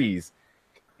Tyler Breeze.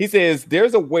 He says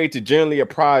there's a way to generally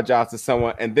apologize to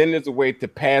someone, and then there's a way to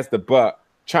pass the buck,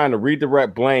 trying to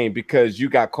redirect blame because you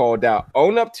got called out.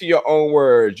 Own up to your own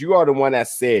words. You are the one that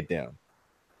said them.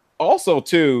 Also,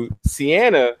 too,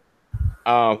 Sienna,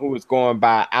 who is going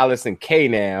by Allison K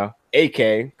now, AK,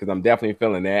 because I'm definitely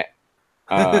feeling that.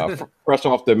 Fresh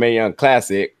off the Mae Young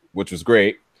Classic, which was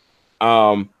great.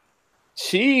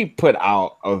 She put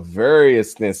out a very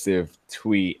extensive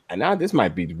tweet, and now this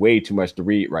might be way too much to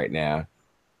read right now.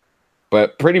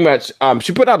 But pretty much,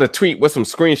 she put out a tweet with some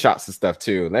screenshots and stuff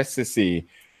too. Let's just see.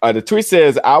 The tweet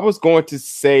says, "I was going to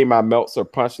say my Meltzer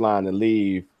punchline and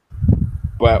leave,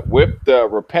 but with the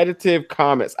repetitive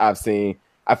comments I've seen,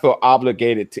 I feel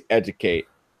obligated to educate.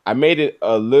 I made it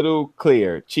a little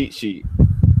clear cheat sheet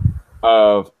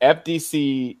of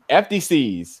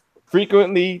FDC's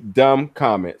frequently dumb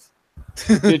comments.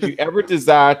 Did you ever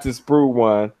desire to sprue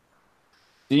one?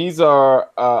 These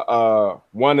are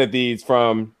one of these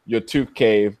from your tooth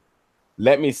cave.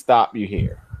 Let me stop you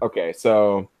here." Okay,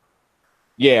 so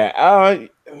yeah,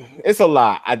 it's a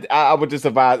lot. I would just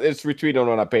advise, it's retweeted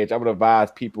on our page. I would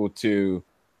advise people to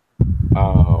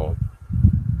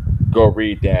go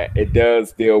read that. It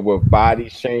does deal with body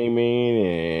shaming,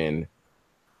 and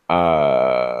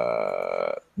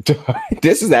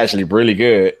this is actually really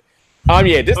good.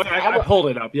 I pulled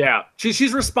it up. Yeah,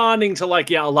 she's responding to a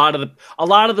lot of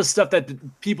the stuff that the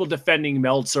people defending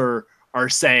Meltzer are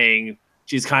saying.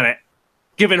 She's kind of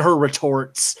giving her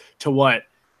retorts to what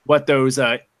those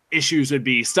issues would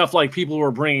be. Stuff like people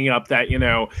were bringing up that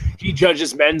he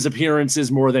judges men's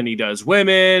appearances more than he does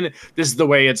women. This is the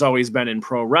way it's always been in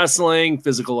pro wrestling.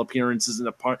 Physical appearance is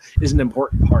an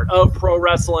important part of pro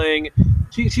wrestling.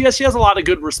 She has a lot of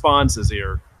good responses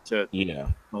here to the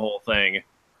whole thing.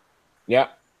 Yeah.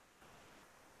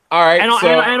 All right. And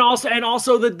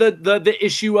also the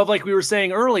issue of, like we were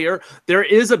saying earlier, there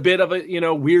is a bit of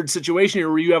a weird situation here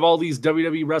where you have all these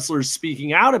WWE wrestlers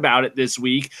speaking out about it this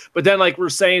week, but then, like we're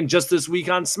saying, just this week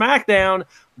on SmackDown,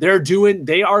 they are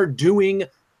doing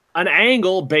an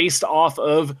angle based off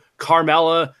of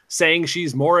Carmella saying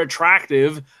she's more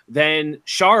attractive than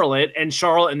Charlotte, and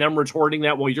them retorting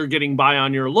that, well, you're getting by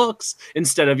on your looks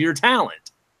instead of your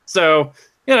talent. So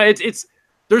it's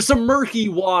there's some murky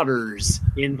waters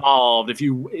involved if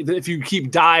you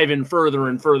keep diving further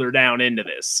and further down into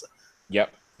this.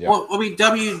 Yep. Well, I mean,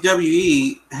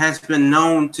 WWE has been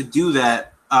known to do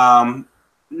that. Not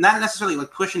necessarily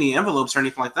like pushing the envelopes or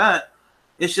anything like that.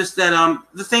 It's just that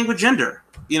the thing with gender,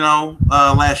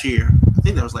 last year. I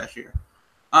think that was last year.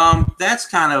 That's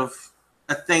kind of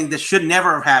a thing that should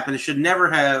never have happened. It should never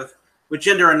have, with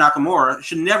Jinder and Nakamura,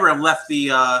 should never have left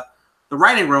the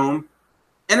writing room,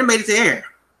 and it made it to air.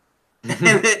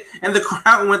 and the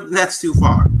crowd went, that's too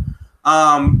far.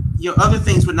 Other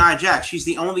things with Nia Jax, she's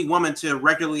the only woman to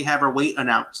regularly have her weight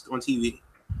announced on TV.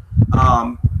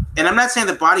 And I'm not saying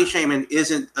that body shaming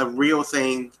isn't a real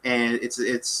thing, and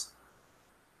it's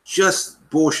just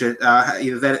bullshit.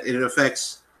 That it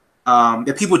affects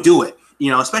that people do it,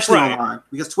 especially online,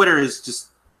 because Twitter is just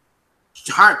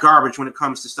hot garbage when it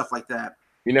comes to stuff like that.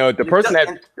 The person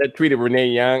that tweeted Renee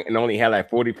Young and only had like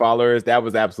 40 followers, that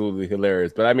was absolutely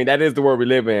hilarious. But I mean, that is the world we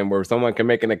live in, where someone can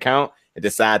make an account and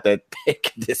decide that they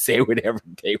can just say whatever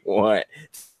they want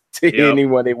to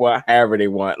anyone they want, however they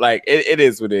want. Like it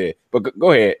is what it is. But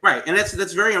go ahead. Right, and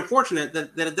that's very unfortunate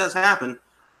that it does happen.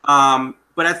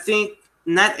 But I think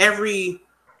not every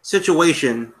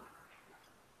situation,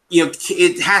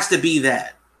 it has to be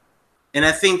that. And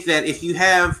I think that if you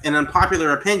have an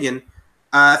unpopular opinion,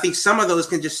 I think some of those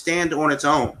can just stand on its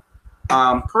own.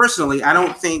 Personally, I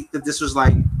don't think that this was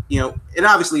like, and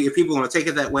obviously if people want to take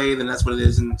it that way, then that's what it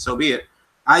is, and so be it.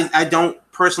 I don't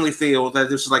personally feel that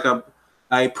this was like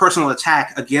a personal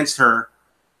attack against her,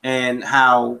 and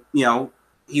how,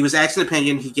 he was asked an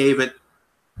opinion, he gave it,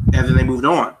 and then they moved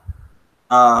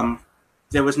on.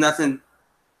 There was nothing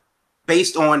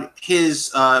based on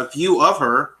his view of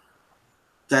her.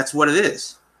 That's what it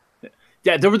is.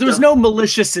 Yeah, there was no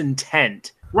malicious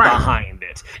intent behind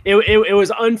it. It was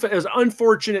an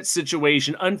unfortunate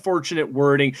situation, unfortunate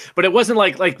wording, but it wasn't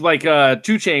like 2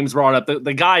 Chainz brought up,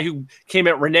 the guy who came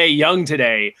at Renee Young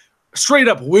today straight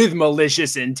up with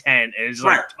malicious intent and is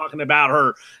like talking about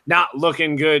her not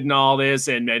looking good and all this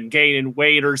and gaining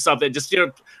weight or something. Just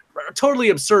totally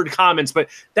absurd comments, but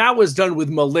that was done with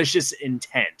malicious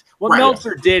intent. What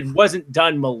Meltzer did wasn't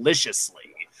done maliciously.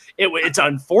 It's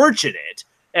unfortunate.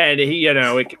 And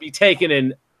it could be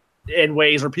taken in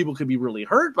ways where people could be really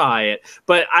hurt by it.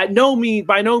 But by no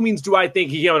means do I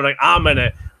think he like I'm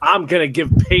gonna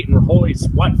give Peyton Royce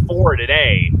what for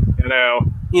today.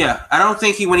 Yeah, I don't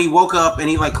think when he woke up and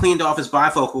he like cleaned off his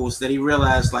bifocals that he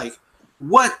realized like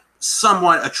what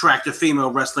somewhat attractive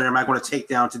female wrestler am I going to take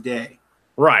down today?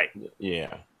 Right.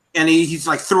 Yeah. And he's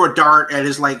like threw a dart at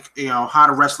his how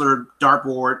to wrestler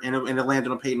dartboard and it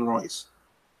landed on Peyton Royce.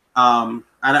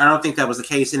 I don't think that was the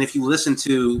case. And if you listen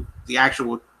to the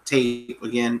actual tape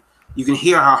again, you can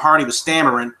hear how hard he was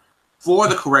stammering for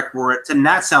the correct word to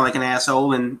not sound like an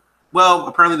asshole. And, well,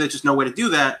 apparently there's just no way to do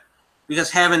that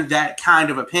because having that kind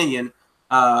of opinion,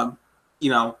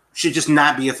 should just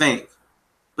not be a thing.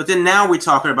 But then now we're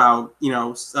talking about,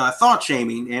 thought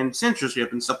shaming and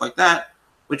censorship and stuff like that,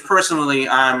 which personally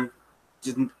I'm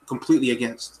completely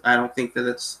against. I don't think that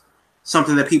it's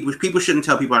something that people shouldn't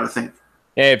tell people how to think.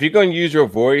 Yeah, if you're going to use your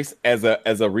voice as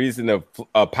a reason of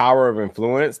a power of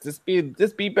influence, just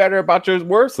be better about your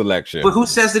word selection. But who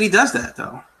says that he does that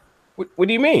though? What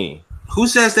do you mean? Who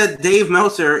says that Dave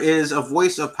Meltzer is a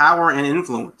voice of power and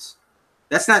influence?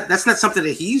 That's not something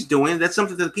that he's doing. That's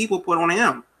something that the people put on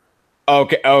him.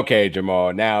 Okay,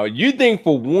 Jamal. Now you think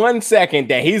for 1 second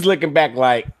that he's looking back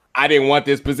like I didn't want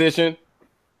this position?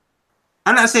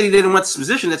 I'm not saying he didn't want this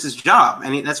position. That's his job,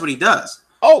 and that's what he does.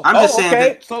 I'm just saying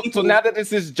that so now that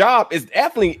it's his job, it's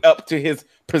definitely up to his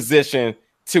position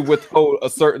to withhold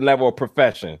a certain level of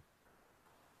profession.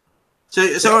 So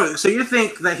you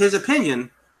think that his opinion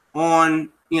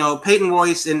on Peyton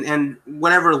Royce and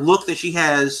whatever look that she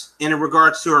has in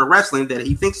regards to her wrestling that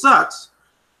he thinks sucks,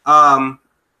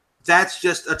 that's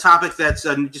just a topic that's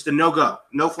just a no-go,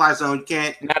 no-fly zone. You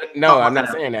can't. I'm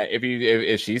not saying that.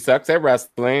 If she sucks at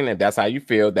wrestling and that's how you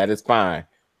feel, that is fine.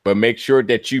 But make sure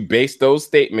that you base those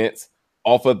statements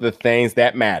off of the things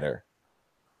that matter.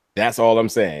 That's all I'm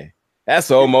saying.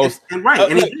 That's almost right.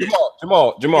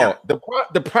 Jamal. Yeah.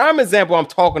 The prime example I'm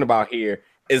talking about here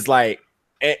is like,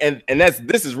 and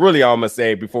this is really all I'm gonna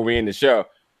say before we end the show.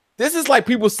 This is like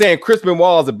people saying Chris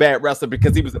Benoit is a bad wrestler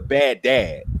because he was a bad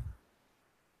dad.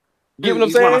 You know what I'm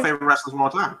saying? He's one of my favorite wrestlers of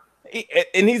all time.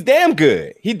 And he's damn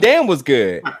good. He damn was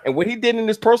good. And what he did in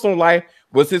his personal life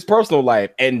was his personal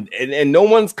life. And no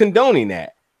one's condoning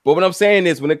that. But what I'm saying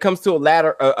is when it comes to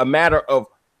a matter of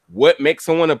what makes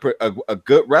someone a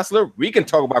good wrestler, we can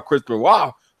talk about Chris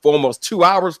Benoit for almost 2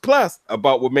 hours plus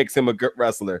about what makes him a good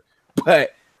wrestler.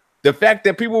 But The fact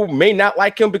that people may not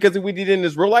like him because of what he did in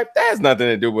his real life, that has nothing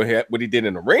to do with what he did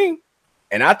in the ring.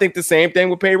 And I think the same thing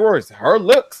with Paige Royce. Her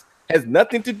looks has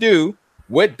nothing to do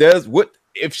what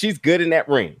if she's good in that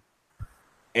ring.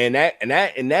 And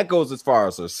that goes as far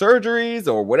as her surgeries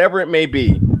or whatever it may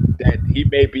be that he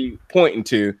may be pointing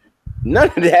to. None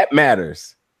of that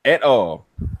matters at all.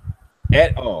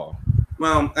 At all.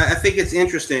 Well, I think it's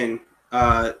interesting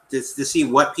to see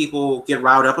what people get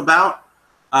riled up about.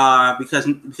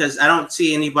 Because I don't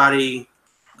see anybody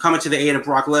coming to the aid of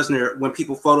Brock Lesnar when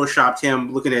people photoshopped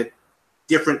him looking at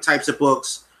different types of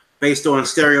books based on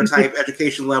stereotype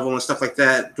education level and stuff like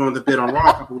that during the bid on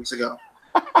Raw a couple weeks ago.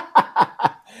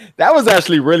 That was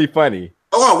actually really funny.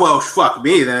 Oh well, fuck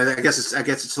me. Then I guess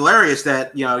it's hilarious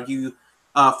that you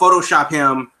Photoshop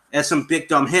him as some big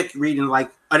dumb hick reading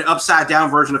like an upside down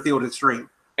version of Field and Stream.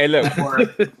 Hey, look, Or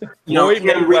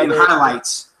him reading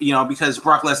highlights. Because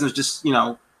Brock Lesnar's just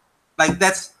like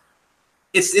that's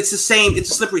it's the same.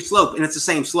 It's a slippery slope, and it's the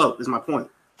same slope. Is my point.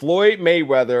 Floyd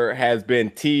Mayweather has been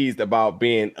teased about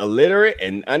being illiterate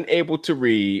and unable to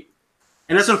read,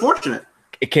 and it's unfortunate.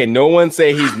 Can no one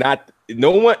say he's not?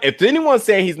 No one. If anyone's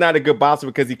saying he's not a good boxer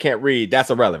because he can't read, that's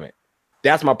irrelevant.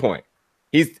 That's my point.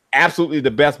 He's absolutely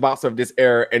the best boxer of this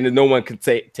era, and no one can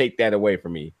take that away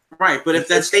from me. Right, but if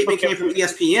that statement came from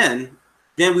ESPN,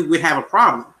 then we would have a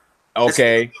problem.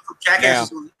 Okay.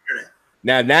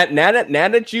 Now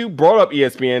that you brought up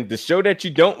ESPN, the show that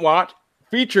you don't watch,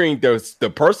 featuring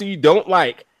the person you don't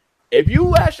like, if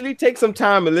you actually take some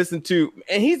time and listen to,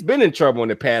 and he's been in trouble in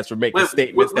the past for making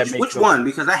statements that make which one?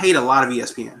 Because I hate a lot of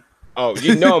ESPN. Oh,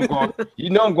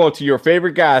 I'm going to your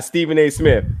favorite guy, Stephen A.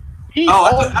 Smith. I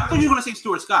thought you were going to say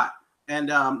Stuart Scott, and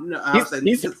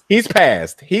he's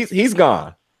passed. He's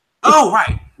gone. Oh,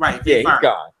 right. Yeah, he's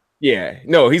gone. Yeah,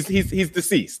 no, he's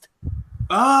deceased.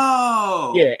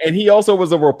 Oh, yeah, and he also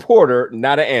was a reporter,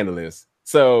 not an analyst.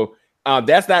 So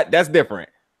that's different.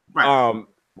 Right.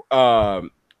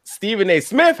 Stephen A.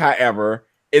 Smith, however,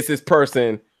 is this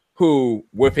person who,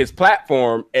 with his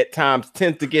platform, at times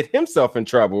tends to get himself in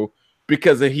trouble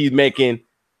because he's making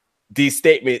these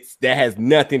statements that has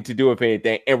nothing to do with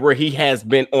anything, and where he has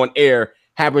been on air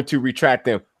having to retract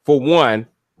them. For one,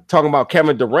 talking about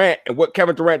Kevin Durant and what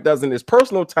Kevin Durant does in his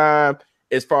personal time,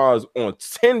 as far as on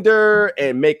Tinder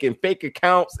and making fake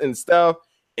accounts and stuff,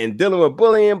 and dealing with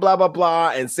bullying, blah blah blah,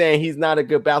 and saying he's not a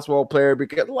good basketball player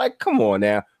because, like, come on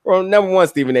now. Well, number one,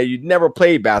 Stephen A., you never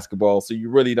played basketball, so you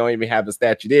really don't even have a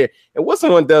statue there. And what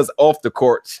someone does off the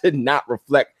court should not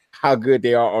reflect how good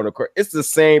they are on the court. It's the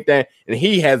same thing, and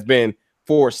he has been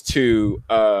forced to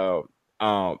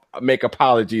make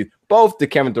apologies both to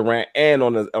Kevin Durant and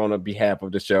on the behalf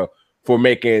of the show for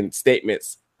making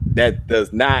statements that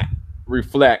does not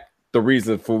reflect the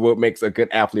reason for what makes a good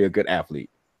athlete.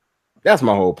 That's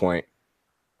my whole point.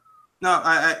 No,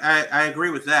 I agree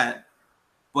with that,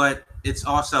 but it's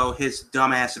also his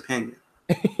dumbass opinion.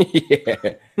 Yeah.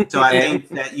 So I think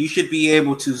that you should be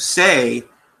able to say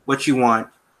what you want,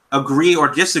 agree or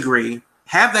disagree,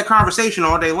 have that conversation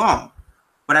all day long.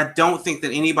 But I don't think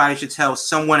that anybody should tell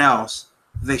someone else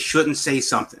they shouldn't say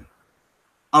something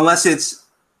unless it's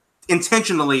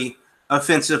intentionally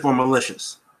offensive or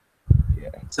malicious. Yeah.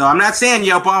 So I'm not saying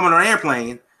bombing an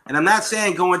airplane, and I'm not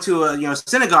saying going to a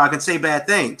synagogue and say bad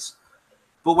things.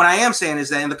 But what I am saying is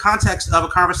that in the context of a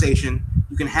conversation,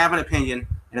 you can have an opinion,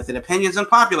 and if the opinion's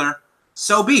unpopular,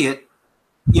 so be it.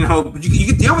 You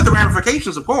can deal with the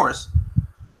ramifications, of course,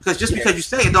 because because you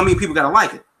say it, don't mean people gotta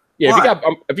like it. Yeah,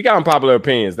 if you got unpopular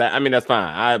opinions, that's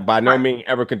fine. I by no means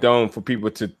ever condone for people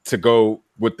to go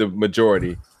with the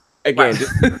majority. Again,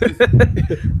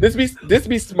 just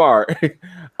be smart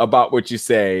about what you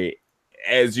say,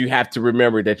 as you have to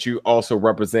remember that you also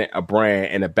represent a brand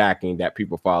and a backing that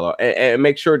people follow, and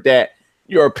make sure that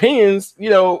your opinions,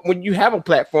 when you have a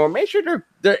platform, make sure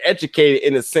they're educated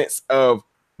in the sense of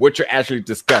what you're actually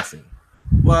discussing.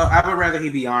 Well, I would rather he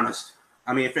be honest.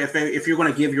 I mean, if you're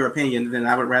going to give your opinion, then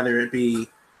I would rather it be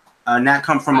not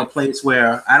come from a place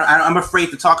where I'm afraid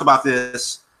to talk about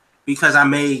this because I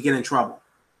may get in trouble.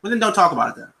 Well, then don't talk about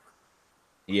it then.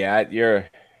 Yeah, you're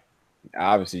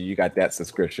obviously you got that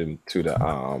subscription to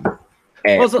the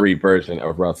ad-free version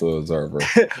of Wrestle Observer.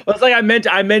 It's like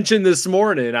I mentioned this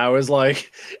morning. I was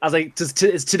like,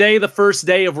 is today the first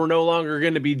day of we're no longer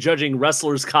going to be judging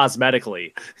wrestlers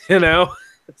cosmetically?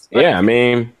 Yeah, I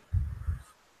mean,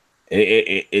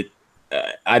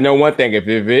 I know one thing.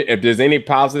 If there's any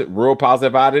real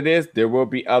positive out of this, there will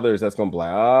be others that's gonna be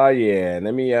like, oh yeah,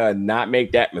 let me not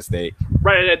make that mistake.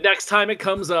 Right. And next time it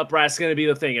comes up, that's gonna be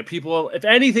the thing. And people, if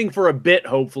anything, for a bit,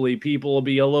 hopefully, people will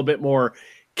be a little bit more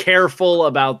careful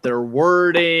about their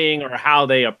wording or how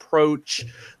they approach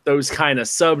those kind of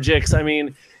subjects. I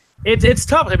mean, it's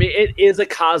tough. I mean, it is a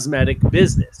cosmetic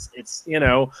business. It's, you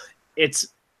know, it's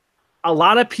a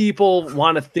lot of people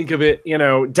want to think of it, you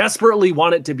know, desperately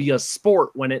want it to be a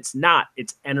sport when it's not.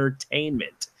 It's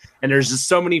entertainment. And there's just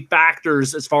so many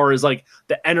factors as far as like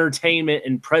the entertainment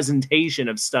and presentation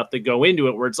of stuff that go into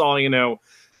it, where it's all, you know,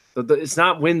 it's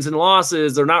not wins and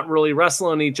losses. They're not really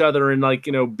wrestling each other and like,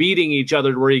 you know, beating each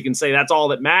other where you can say that's all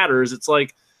that matters. It's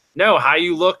like, no, how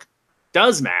you look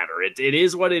does matter. It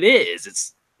is what it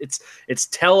is. It's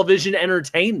television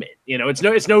entertainment. You know,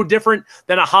 it's no different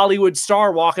than a Hollywood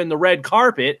star walking the red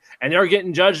carpet and they're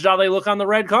getting judged how they look on the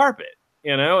red carpet.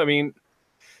 You know, I mean,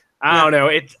 I don't know.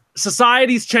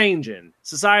 Society's changing.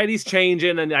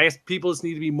 And I guess people just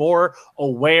need to be more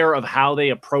aware of how they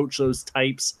approach those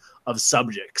types of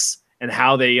subjects and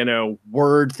how they, you know,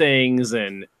 word things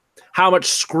and how much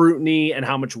scrutiny and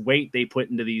how much weight they put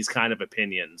into these kind of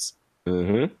opinions.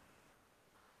 Mm-hmm.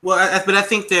 Well, but I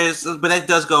think but that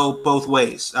does go both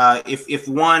ways. If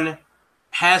one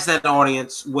has that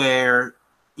audience where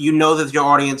you know that your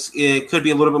audience it could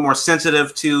be a little bit more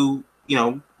sensitive to, you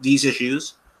know, these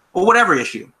issues or whatever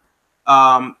issue,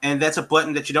 and that's a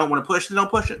button that you don't want to push, then don't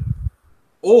push it.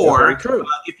 Or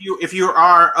if you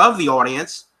are of the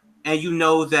audience and you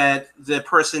know that the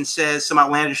person says some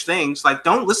outlandish things, like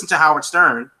don't listen to Howard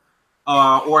Stern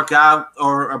or a guy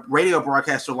or a radio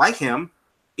broadcaster like him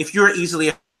if you're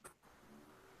easily.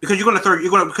 Because you're going to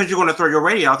throw your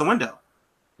radio out the window,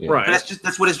 right? And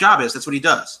that's what his job is. That's what he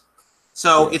does.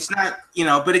 So it's not, you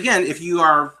know. But again, if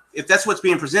that's what's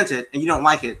being presented and you don't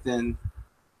like it, then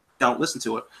don't listen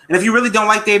to it. And if you really don't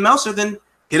like Dave Meltzer, then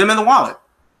hit him in the wallet.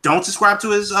 Don't subscribe to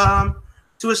his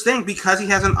thing because he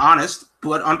has an honest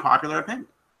but unpopular opinion.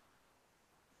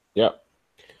 Yep.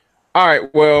 All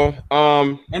right. Well,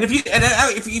 and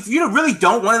if you really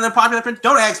don't want an unpopular opinion,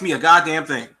 don't ask me a goddamn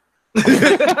thing.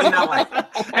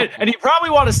 And you probably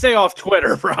want to stay off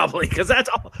Twitter, probably, because that's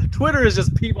all. Twitter is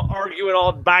just people arguing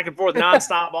all back and forth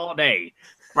nonstop all day.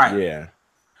 Right. Yeah.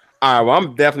 All right. Well,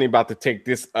 I'm definitely about to take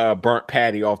this burnt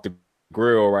patty off the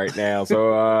grill right now.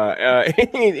 So,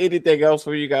 anything else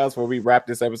for you guys before we wrap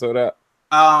this episode up?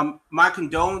 My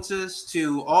condolences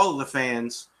to all of the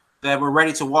fans that were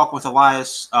ready to walk with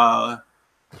Elias.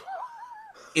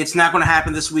 It's not going to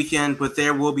happen this weekend, but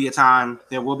there will be a time,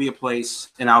 there will be a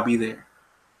place, and I'll be there.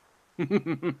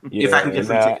 If I can get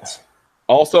free tickets.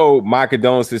 Also, my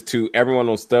condolences to everyone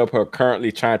on StubHub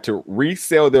currently trying to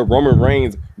resell their Roman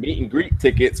Reigns meet and greet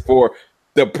tickets for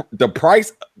the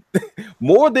price,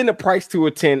 more than the price to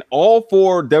attend all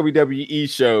 4 WWE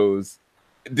shows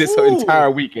this entire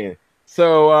weekend.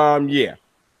 So, yeah.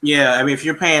 Yeah, I mean, if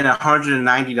you're paying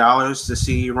 $190 to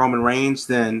see Roman Reigns,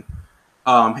 then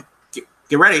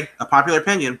get ready. A popular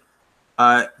opinion.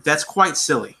 That's quite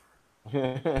silly.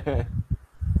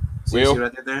 So you see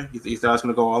what I did there? You thought I was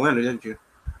going to go all in, didn't you?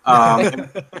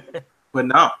 But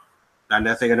no.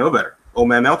 I think I know better. Old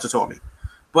man Meltzer told me.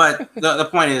 But the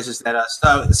point is that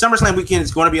SummerSlam weekend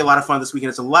is going to be a lot of fun this weekend.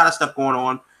 There's a lot of stuff going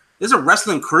on. There's a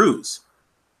wrestling cruise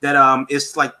that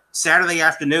is like Saturday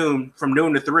afternoon from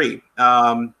noon to 3.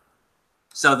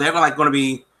 So they're like going to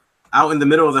be out in the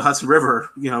middle of the Hudson River,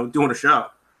 you know, doing a show.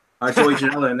 Joey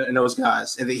Janela and those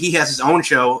guys. And he has his own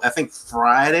show, I think,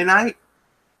 Friday night.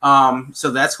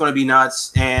 So that's going to be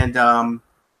nuts. And,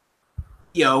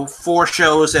 4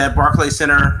 shows at Barclays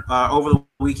Center over the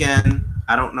weekend.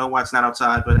 I don't know why it's not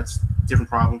outside, but it's a different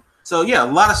problem. So, yeah,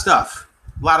 a lot of stuff.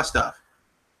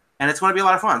 And it's going to be a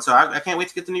lot of fun. So I can't wait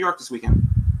to get to New York this weekend.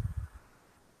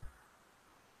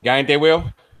 Got anything,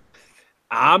 Will?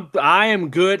 I am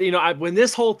good. You know, when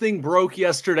this whole thing broke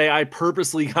yesterday, I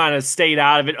purposely kind of stayed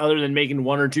out of it other than making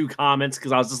 1 or 2 comments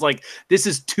because I was just like, this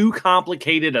is too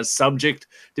complicated a subject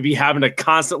to be having to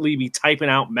constantly be typing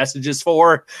out messages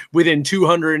for within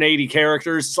 280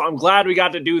 characters. So I'm glad we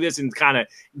got to do this and kind of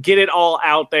get it all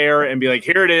out there and be like,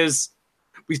 here it is.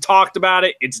 We talked about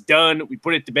it. It's done. We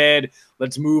put it to bed.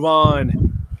 Let's move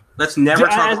on. Let's never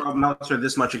talk about Meltzer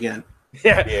this much again.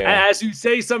 Yeah, as you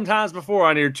say sometimes before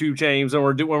on here too, James, when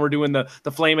we're doing the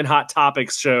Flamin' Hot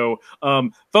Topics show,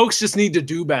 folks just need to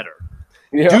do better.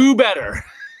 Yeah. Do better.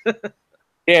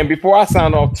 And before I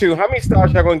sign off too, how many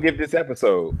stars y'all gonna give this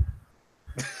episode?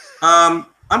 I'm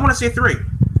gonna say 3. Could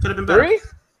have been better. 3?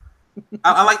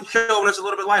 I like the show when it's a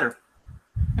little bit lighter.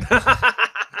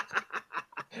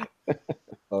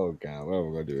 Oh God, what are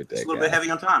we gonna do with that? It's a little bit heavy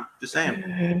on time. Just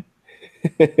saying.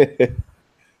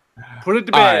 Put it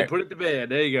to bed. Right. Put it to bed.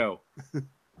 There you go.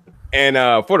 And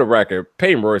for the record,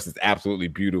 Peyton Royce is absolutely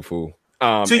beautiful.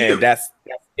 And that's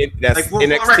That's Like, for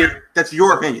NXT. record, that's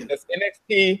your opinion. That's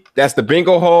NXT. That's the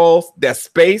bingo halls. That's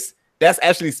space. That's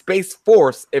actually Space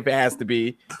Force if it has to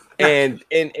be, and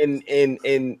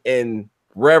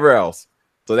wherever else.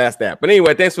 So that's that. But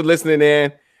anyway, thanks for listening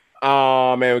in.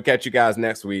 Man, we'll catch you guys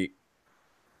next week.